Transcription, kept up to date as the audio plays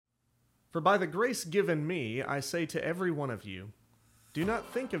For by the grace given me, I say to every one of you, do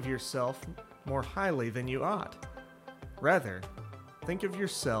not think of yourself more highly than you ought. Rather, think of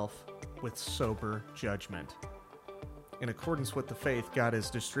yourself with sober judgment, in accordance with the faith God has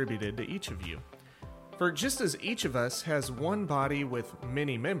distributed to each of you. For just as each of us has one body with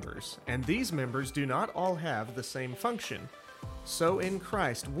many members, and these members do not all have the same function, so in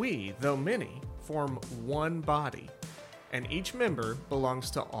Christ we, though many, form one body, and each member belongs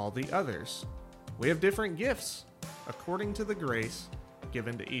to all the others. We have different gifts, according to the grace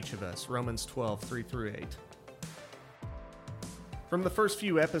given to each of us. Romans 12, 3-8. From the first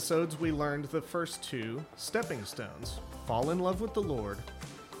few episodes, we learned the first two stepping stones. Fall in love with the Lord,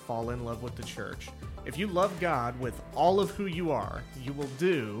 fall in love with the church. If you love God with all of who you are, you will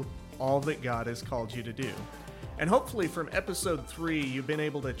do all that God has called you to do. And hopefully from episode 3, you've been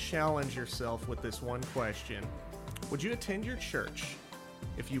able to challenge yourself with this one question. Would you attend your church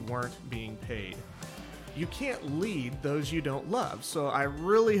if you weren't being paid? You can't lead those you don't love, so I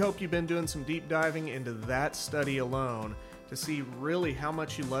really hope you've been doing some deep diving into that study alone to see really how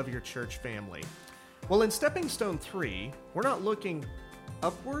much you love your church family. Well, in Stepping Stone 3, we're not looking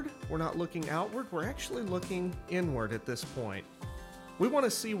upward, we're not looking outward, we're actually looking inward at this point. We want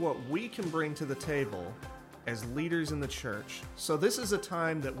to see what we can bring to the table as leaders in the church. So this is a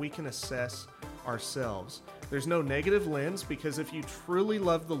time that we can assess ourselves. There's no negative lens, because if you truly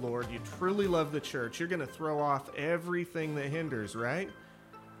love the Lord, you truly love the church, you're going to throw off everything that hinders, right?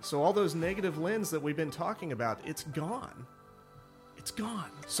 So all those negative lens that we've been talking about, it's gone. It's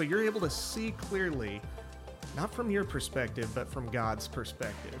gone. So you're able to see clearly, not from your perspective, but from God's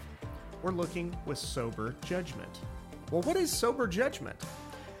perspective. We're looking with sober judgment. Well, what is sober judgment?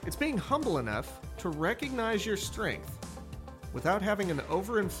 It's being humble enough to recognize your strength without having an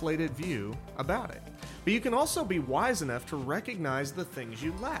overinflated view about it. But you can also be wise enough to recognize the things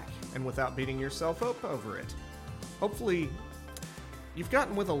you lack, and without beating yourself up over it. Hopefully, you've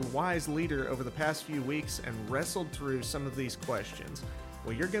gotten with a wise leader over the past few weeks and wrestled through some of these questions.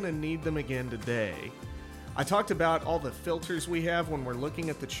 Well, you're going to need them again today. I talked about all the filters we have when we're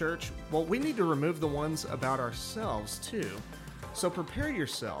looking at the church. Well, we need to remove the ones about ourselves too. So prepare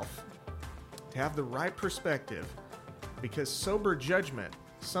yourself to have the right perspective, because sober judgment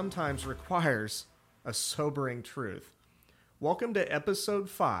sometimes requires a sobering truth. Welcome to episode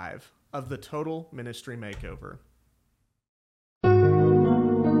 5 of the Total Ministry Makeover.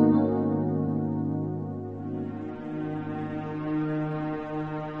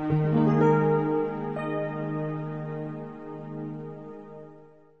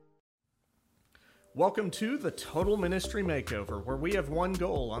 Welcome to the Total Ministry Makeover, where we have one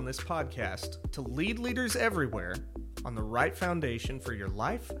goal on this podcast: to lead leaders everywhere on the right foundation for your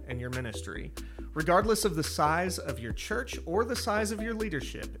life and your ministry. Regardless of the size of your church or the size of your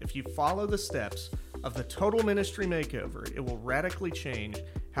leadership, if you follow the steps of the Total Ministry Makeover, it will radically change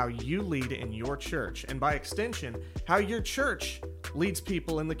how you lead in your church, and by extension, how your church leads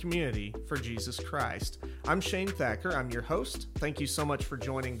people in the community for Jesus Christ. I'm Shane Thacker. I'm your host. Thank you so much for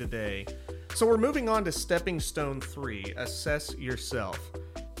joining today. So we're moving on to Stepping Stone 3, Assess Yourself.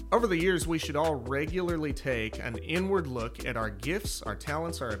 Over the years, we should all regularly take an inward look at our gifts, our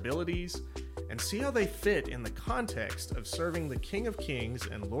talents, our abilities, and see how they fit in the context of serving the King of Kings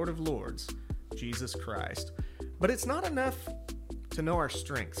and Lord of Lords, Jesus Christ. But it's not enough to know our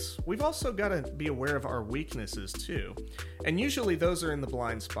strengths. We've also got to be aware of our weaknesses too. And usually those are in the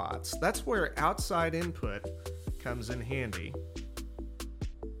blind spots. That's where outside input comes in handy.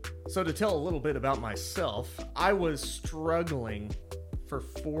 So to tell a little bit about myself, I was struggling for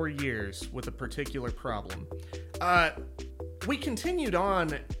 4 years with a particular problem. We continued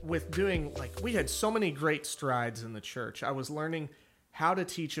on with doing, we had so many great strides in the church. I was learning how to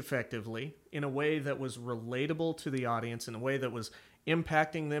teach effectively in a way that was relatable to the audience, in a way that was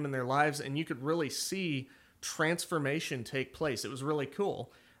impacting them in their lives, and you could really see transformation take place. It was really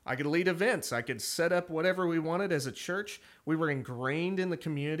cool. I could lead events. I could set up whatever we wanted as a church. We were ingrained in the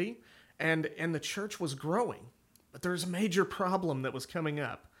community, and the church was growing. But there was a major problem that was coming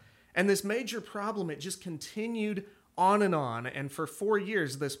up. And this major problem, it just continued on, and for 4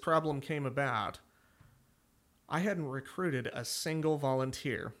 years this problem came about. I hadn't recruited a single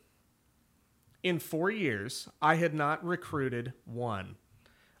volunteer. In 4 years, I had not recruited one.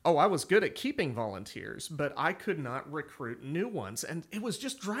 Oh, I was good at keeping volunteers, but I could not recruit new ones, and it was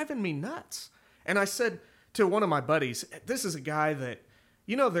just driving me nuts. And I said to one of my buddies, this is a guy that,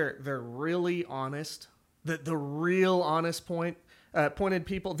 they're really honest. The real honest pointed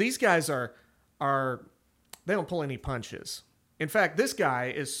people. These guys are they don't pull any punches. In fact, this guy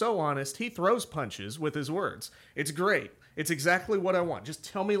is so honest, he throws punches with his words. It's great. It's exactly what I want. Just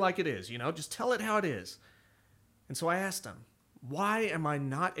tell me like it is, just tell it how it is. And so I asked him, why am I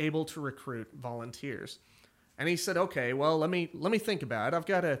not able to recruit volunteers? And he said, okay, well, let me think about it. I've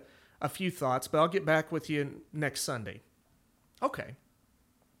got a few thoughts, but I'll get back with you next Sunday. Okay.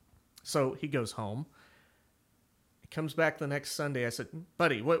 So he goes home. He comes back the next Sunday. I said,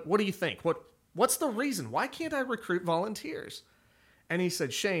 buddy, what do you think? What's the reason? Why can't I recruit volunteers? And he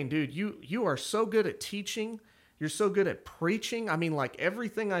said, Shane, dude, you are so good at teaching. You're so good at preaching. I mean, like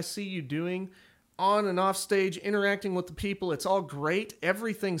everything I see you doing on and off stage, interacting with the people, it's all great.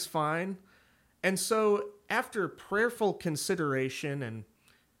 Everything's fine. And so after prayerful consideration and,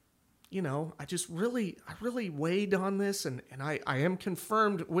 I really weighed on this and I am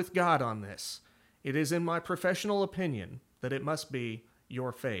confirmed with God on this. It is in my professional opinion that it must be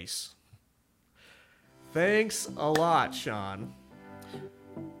your face. Thanks a lot, Sean.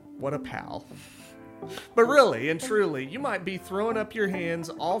 What a pal. But really and truly, you might be throwing up your hands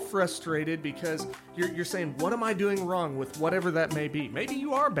all frustrated because you're saying, what am I doing wrong with whatever that may be? Maybe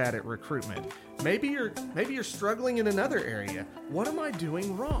you are bad at recruitment. Maybe you're struggling in another area. What am I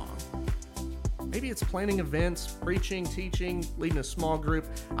doing wrong? Maybe it's planning events, preaching, teaching, leading a small group.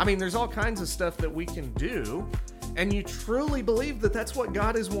 I mean, there's all kinds of stuff that we can do, and you truly believe that that's what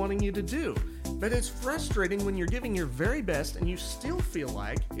God is wanting you to do. But it's frustrating when you're giving your very best and you still feel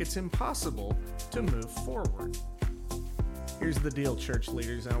like it's impossible to move forward. Here's the deal, church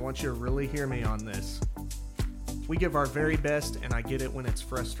leaders, and I want you to really hear me on this. We give our very best, and I get it when it's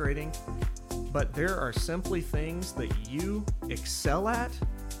frustrating, but there are simply things that you excel at,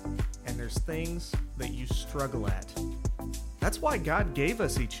 and there's things that you struggle at. That's why God gave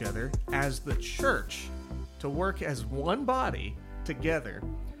us each other as the church to work as one body together.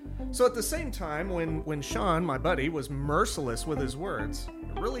 So at the same time, when Sean, my buddy, was merciless with his words,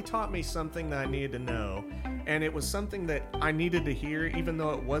 it really taught me something that I needed to know. And it was something that I needed to hear, even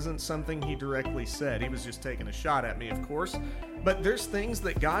though it wasn't something he directly said. He was just taking a shot at me, of course. But there's things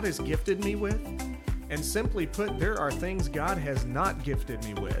that God has gifted me with. And simply put, there are things God has not gifted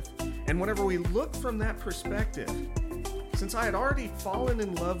me with. And whenever we look from that perspective, since I had already fallen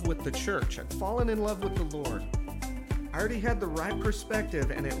in love with the church, I'd fallen in love with the Lord, I already had the right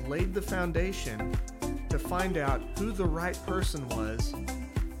perspective, and it laid the foundation to find out who the right person was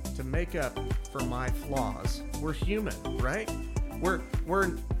to make up for my flaws. We're human, right? We're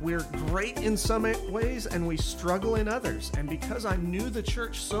great in some ways, and we struggle in others. And because I knew the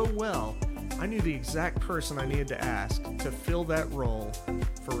church so well, I knew the exact person I needed to ask to fill that role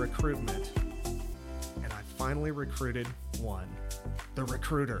for recruitment. And I finally recruited one, the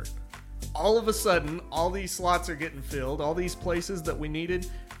recruiter. All of a sudden, all these slots are getting filled, all these places that we needed.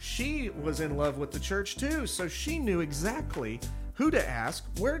 She was in love with the church too, so she knew exactly who to ask,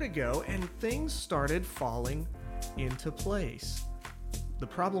 where to go, and things started falling into place. The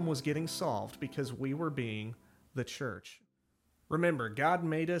problem was getting solved because we were being the church. Remember, God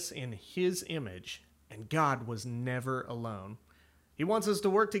made us in His image, and God was never alone. He wants us to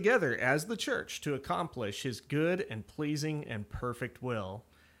work together as the church to accomplish His good and pleasing and perfect will.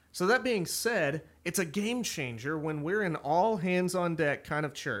 So that being said, it's a game changer when we're an all hands on deck kind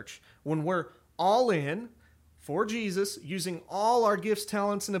of church, when we're all in for Jesus, using all our gifts,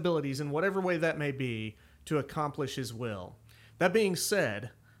 talents, and abilities in whatever way that may be to accomplish His will. That being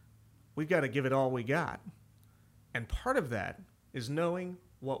said, we've got to give it all we got. And part of that is knowing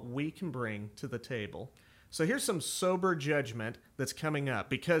what we can bring to the table. So here's some sober judgment that's coming up,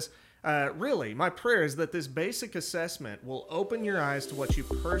 because really, my prayer is that this basic assessment will open your eyes to what you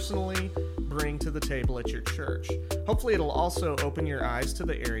personally bring to the table at your church. Hopefully, it'll also open your eyes to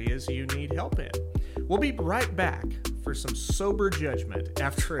the areas you need help in. We'll be right back for some sober judgment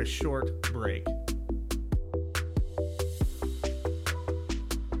after a short break.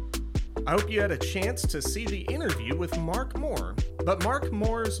 I hope you had a chance to see the interview with Mark Moore. But Mark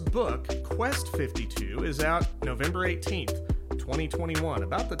Moore's book, Quest 52, is out November 18th, 2021,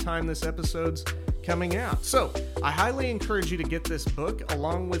 about the time this episode's coming out. So, I highly encourage you to get this book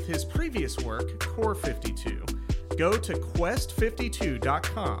along with his previous work, Core 52. Go to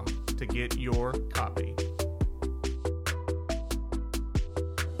quest52.com to get your copy.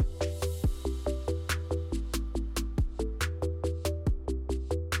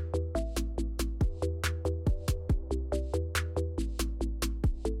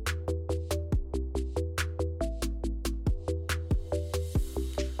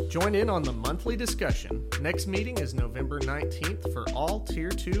 Join in on the monthly discussion. Next meeting is November 19th for all Tier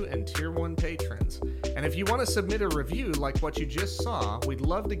 2 and Tier 1 patrons. And if you want to submit a review like what you just saw, we'd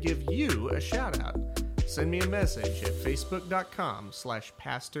love to give you a shout out. Send me a message at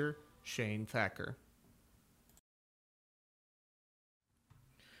facebook.com/Pastor Shane Thacker.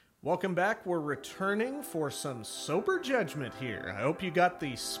 Welcome back. We're returning for some sober judgment here. I hope you got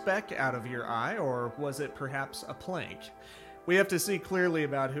the speck out of your eye, or was it perhaps a plank? We have to see clearly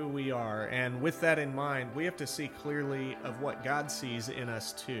about who we are, and with that in mind, we have to see clearly of what God sees in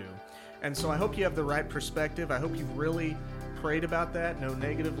us too. And so I hope you have the right perspective. I hope you've really prayed about that. No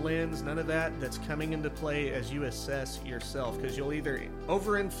negative lens, none of that's coming into play as you assess yourself, because you'll either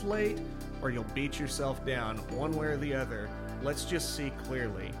overinflate or you'll beat yourself down, one way or the other. Let's just see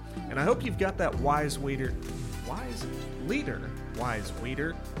clearly. And I hope you've got that wise leader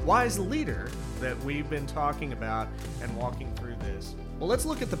that we've been talking about and walking through this. Well, let's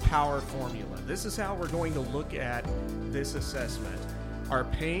look at the power formula. This is how we're going to look at this assessment. Our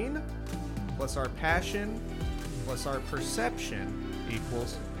pain plus our passion plus our perception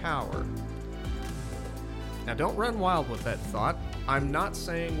equals power. Now, don't run wild with that thought. I'm not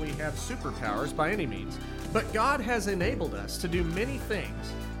saying we have superpowers by any means, but God has enabled us to do many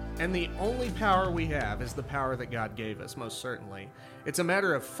things, and the only power we have is the power that God gave us, most certainly. It's a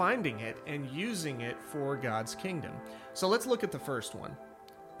matter of finding it and using it for God's kingdom. So let's look at the first one,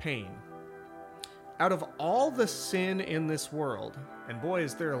 pain. Out of all the sin in this world, and boy,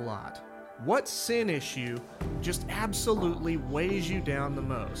 is there a lot, what sin issue just absolutely weighs you down the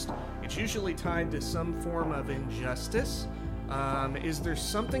most? It's usually tied to some form of injustice. Is there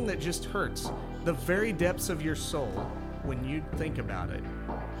something that just hurts the very depths of your soul when you think about it?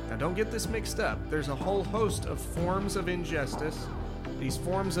 Now, don't get this mixed up. There's a whole host of forms of injustice, these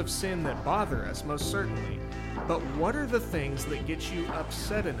forms of sin that bother us, most certainly. But what are the things that get you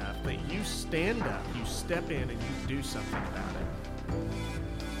upset enough that you stand up, you step in, and you do something about it?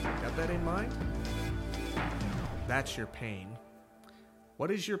 Got that in mind? That's your pain.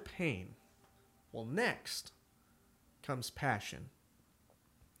 What is your pain? Well, next comes passion.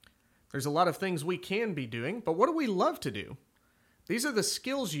 There's a lot of things we can be doing, but what do we love to do? These are the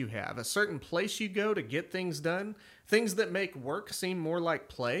skills you have, a certain place you go to get things done, things that make work seem more like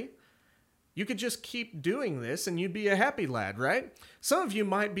play. You could just keep doing this and you'd be a happy lad, right? Some of you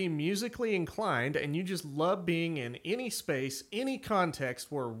might be musically inclined and you just love being in any space, any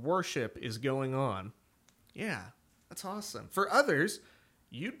context where worship is going on. Yeah, that's awesome. For others,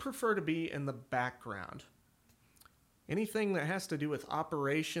 you'd prefer to be in the background. Anything that has to do with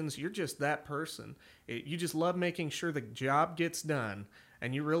operations, you're just that person. You just love making sure the job gets done,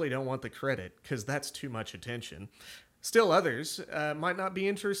 and you really don't want the credit because that's too much attention. Still others might not be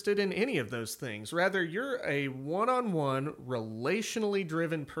interested in any of those things. Rather, you're a one-on-one, relationally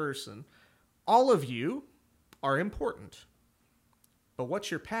driven person. All of you are important. But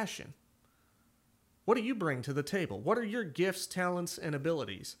what's your passion? What do you bring to the table? What are your gifts, talents, and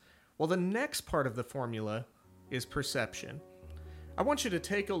abilities? Well, the next part of the formula is perception. I want you to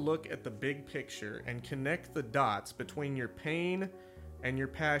take a look at the big picture and connect the dots between your pain and your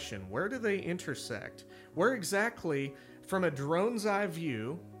passion. Where do they intersect? Where exactly, from a drone's eye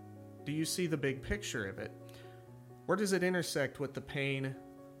view, do you see the big picture of it? Where does it intersect with the pain?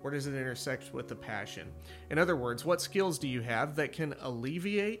 Where does it intersect with the passion? In other words, what skills do you have that can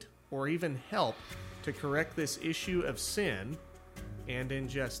alleviate or even help to correct this issue of sin and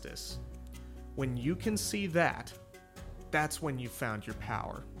injustice? When you can see that, that's when you found your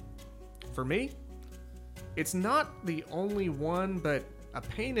power. For me, it's not the only one, but a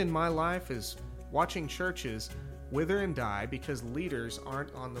pain in my life is watching churches wither and die because leaders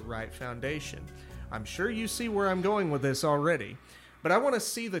aren't on the right foundation. I'm sure you see where I'm going with this already, but I want to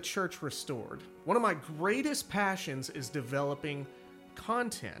see the church restored. One of my greatest passions is developing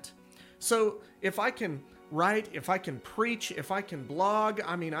content. So if I can write, if I can preach, if I can blog,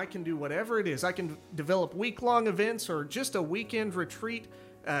 I can do whatever it is. I can develop week-long events or just a weekend retreat,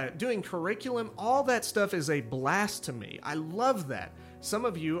 doing curriculum. All that stuff is a blast to me. I love that. Some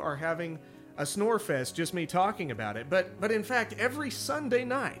of you are having a snore fest just me talking about it. But in fact, every Sunday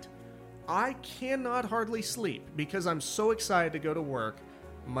night, I cannot hardly sleep because I'm so excited to go to work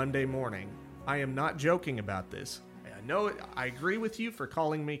Monday morning. I am not joking about this. I know I agree with you for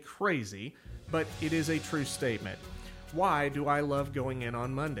calling me crazy, but it is a true statement. Why do I love going in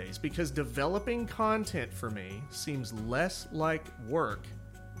on Mondays? Because developing content for me seems less like work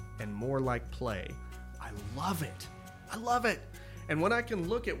and more like play. I love it. I love it. And when I can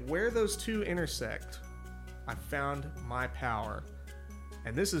look at where those two intersect, I found my power.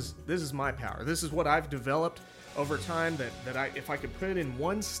 And this is my power. This is what I've developed over time that if I could put it in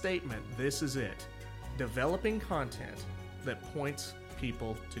one statement, this is it. Developing content that points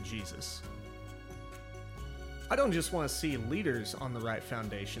people to Jesus. I don't just want to see leaders on the right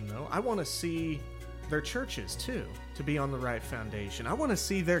foundation, though. I want to see their churches, too, to be on the right foundation. I want to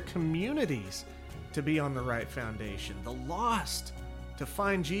see their communities to be on the right foundation. The lost to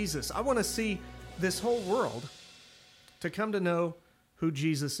find Jesus. I want to see this whole world to come to know who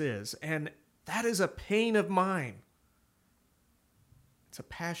Jesus is. And that is a pain of mine. It's a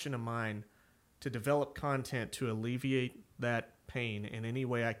passion of mine to develop content to alleviate that pain in any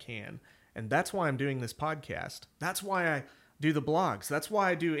way I can. And that's why I'm doing this podcast. That's why I do the blogs. That's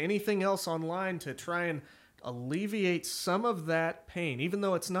why I do anything else online to try and alleviate some of that pain. Even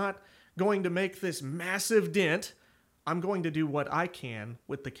though it's not going to make this massive dent, I'm going to do what I can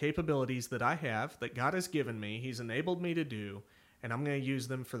with the capabilities that I have, that God has given me, He's enabled me to do, and I'm going to use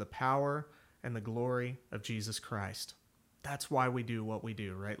them for the power and the glory of Jesus Christ. That's why we do what we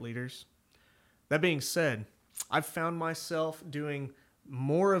do, right, leaders? That being said, I've found myself doing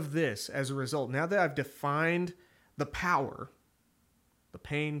more of this as a result. Now that I've defined the power, the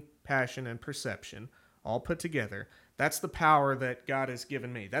pain, passion, and perception, all put together, that's the power that God has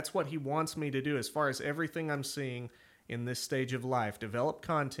given me. That's what He wants me to do as far as everything I'm seeing in this stage of life. Develop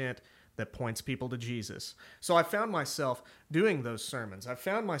content that points people to Jesus. So I found myself doing those sermons. I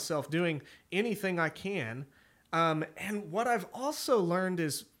found myself doing anything I can. And what I've also learned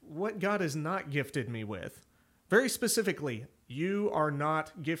is what God has not gifted me with. Very specifically, you are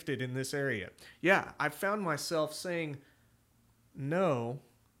not gifted in this area. Yeah, I found myself saying no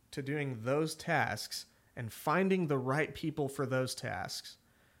to doing those tasks and finding the right people for those tasks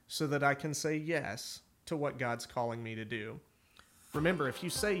so that I can say yes to what God's calling me to do. Remember, if you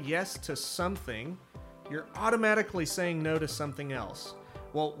say yes to something, you're automatically saying no to something else.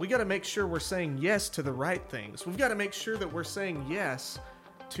 Well, we got to make sure we're saying yes to the right things. We've got to make sure that we're saying yes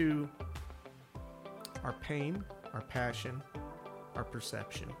to our pain, our passion, our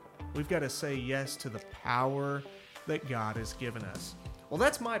perception. We've got to say yes to the power that God has given us. Well,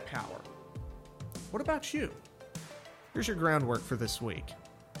 that's my power. What about you? Here's your groundwork for this week.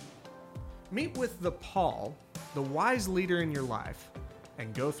 Meet with the Paul, the wise leader in your life,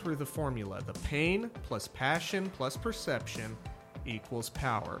 and go through the formula. The pain plus passion plus perception equals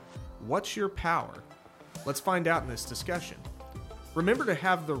power. What's your power? Let's find out in this discussion. Remember to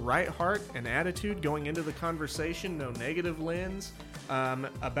have the right heart and attitude going into the conversation, no negative lens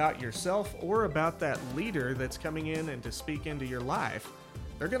about yourself or about that leader that's coming in and to speak into your life.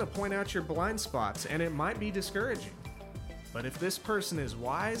 They're going to point out your blind spots, and it might be discouraging. But if this person is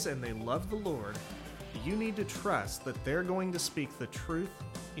wise and they love the Lord, you need to trust that they're going to speak the truth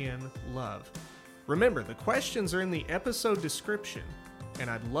in love. Remember, the questions are in the episode description, and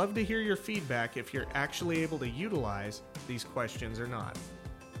I'd love to hear your feedback if you're actually able to utilize these questions or not.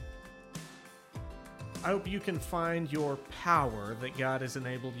 I hope you can find your power that God has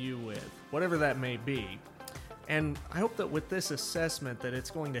enabled you with, whatever that may be. And I hope that with this assessment that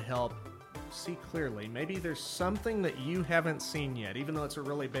it's going to help see clearly. Maybe there's something that you haven't seen yet, even though it's a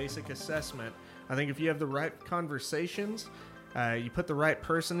really basic assessment. I think if you have the right conversations, you put the right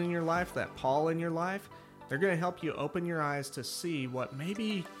person in your life, that Paul in your life, they're going to help you open your eyes to see what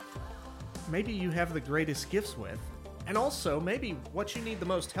maybe you have the greatest gifts with, and also maybe what you need the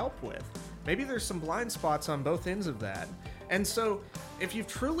most help with. Maybe there's some blind spots on both ends of that. And so if you've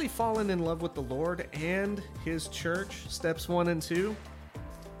truly fallen in love with the Lord and His church, steps 1 and 2,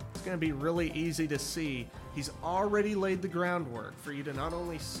 it's going to be really easy to see He's already laid the groundwork for you to not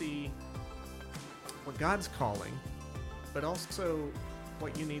only see what God's calling, but also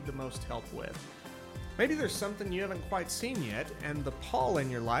what you need the most help with. Maybe there's something you haven't quite seen yet, and the Paul in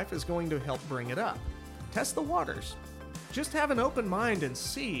your life is going to help bring it up. Test the waters. Just have an open mind and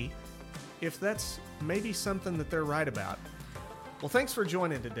see if that's maybe something that they're right about. Well, thanks for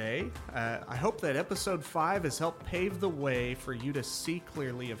joining today. I hope that episode 5 has helped pave the way for you to see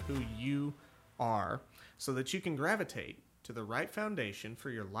clearly of who you are so that you can gravitate to the right foundation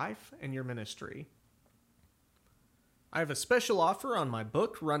for your life and your ministry. I have a special offer on my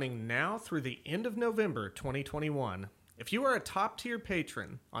book running now through the end of November 2021. If you are a top-tier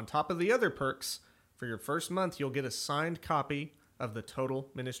patron, on top of the other perks, for your first month you'll get a signed copy of the Total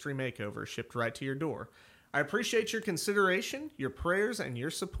Ministry Makeover shipped right to your door. I appreciate your consideration, your prayers, and your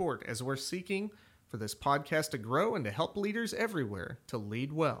support as we're seeking for this podcast to grow and to help leaders everywhere to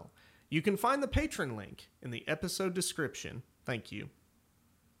lead well. You can find the patron link in the episode description. Thank you.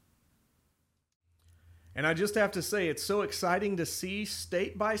 And I just have to say, it's so exciting to see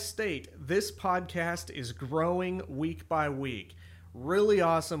state by state, this podcast is growing week by week. Really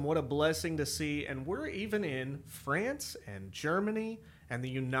awesome. What a blessing to see. And we're even in France and Germany and the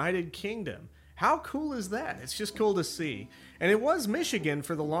United Kingdom. How cool is that? It's just cool to see. And it was Michigan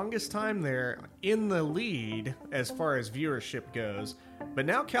for the longest time there in the lead as far as viewership goes. But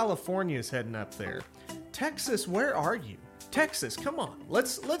now California is heading up there. Texas, where are you? Texas, come on.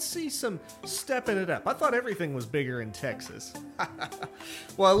 Let's see some stepping it up. I thought everything was bigger in Texas.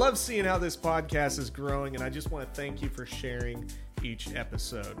 Well, I love seeing how this podcast is growing, and I just want to thank you for sharing each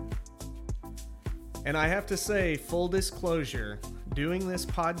episode. And I have to say, full disclosure, doing this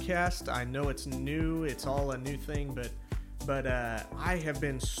podcast, I know it's new, it's all a new thing, but I have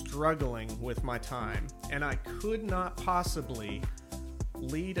been struggling with my time, and I could not possibly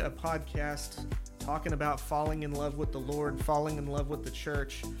lead a podcast talking about falling in love with the Lord, falling in love with the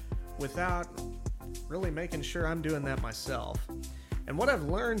church, without really making sure I'm doing that myself. And what I've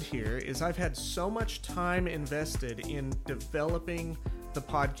learned here is I've had so much time invested in developing the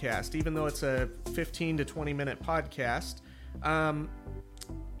podcast, even though it's a 15 to 20 minute podcast.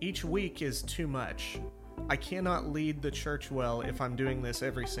 Each week is too much. I cannot lead the church well if I'm doing this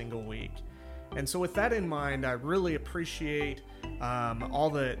every single week. And so with that in mind, I really appreciate all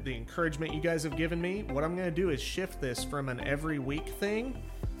the encouragement you guys have given me. What I'm going to do is shift this from an every week thing.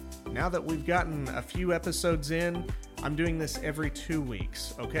 Now that we've gotten a few episodes in, I'm doing this every 2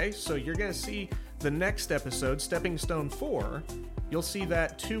 weeks, okay? So you're going to see the next episode, Stepping Stone 4, you'll see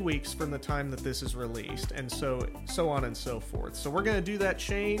that 2 weeks from the time that this is released, and so on and so forth. So we're going to do that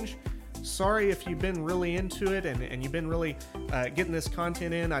change. Sorry if you've been really into it and you've been really getting this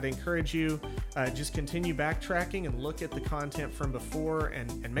content in. I'd encourage you just continue backtracking and look at the content from before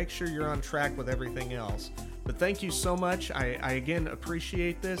and make sure you're on track with everything else. But thank you so much. I again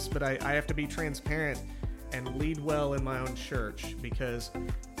appreciate this, but I have to be transparent and lead well in my own church because,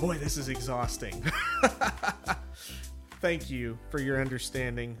 boy, this is exhausting. Thank you for your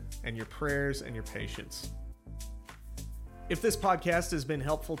understanding and your prayers and your patience. If this podcast has been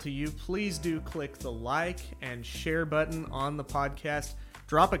helpful to you, please do click the like and share button on the podcast.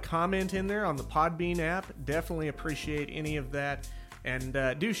 Drop a comment in there on the Podbean app. Definitely appreciate any of that. And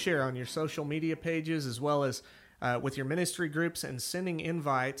do share on your social media pages as well as with your ministry groups and sending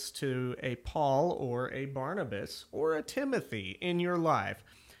invites to a Paul or a Barnabas or a Timothy in your life.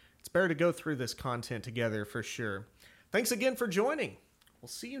 It's better to go through this content together for sure. Thanks again for joining. We'll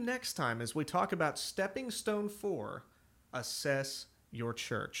see you next time as we talk about Stepping Stone 4, Assess Your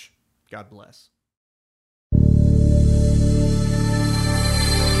Church. God bless.